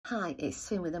Hi, it's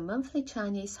Feng with a monthly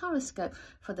Chinese horoscope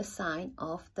for the sign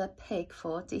of the pig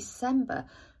for December.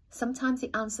 Sometimes the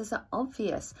answers are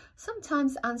obvious,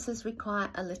 sometimes answers require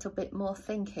a little bit more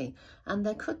thinking, and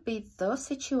there could be those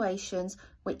situations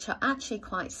which are actually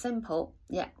quite simple,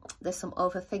 yet there's some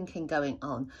overthinking going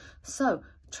on. So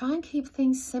try and keep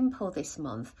things simple this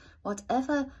month.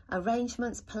 Whatever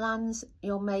arrangements, plans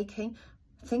you're making,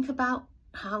 think about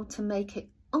how to make it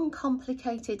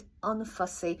uncomplicated,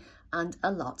 unfussy, and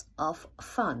a lot of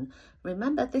fun.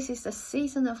 Remember, this is the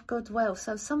season of goodwill,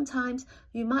 so sometimes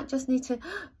you might just need to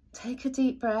take a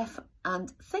deep breath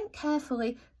and think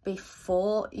carefully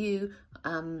before you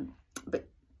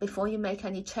make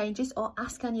any changes or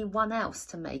ask anyone else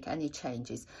to make any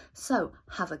changes. So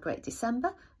have a great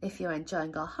December. If you're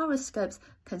enjoying our horoscopes,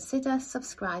 consider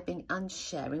subscribing and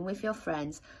sharing with your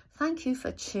friends. Thank you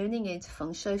for tuning in to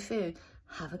Feng Shui Foon.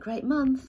 Have a great month.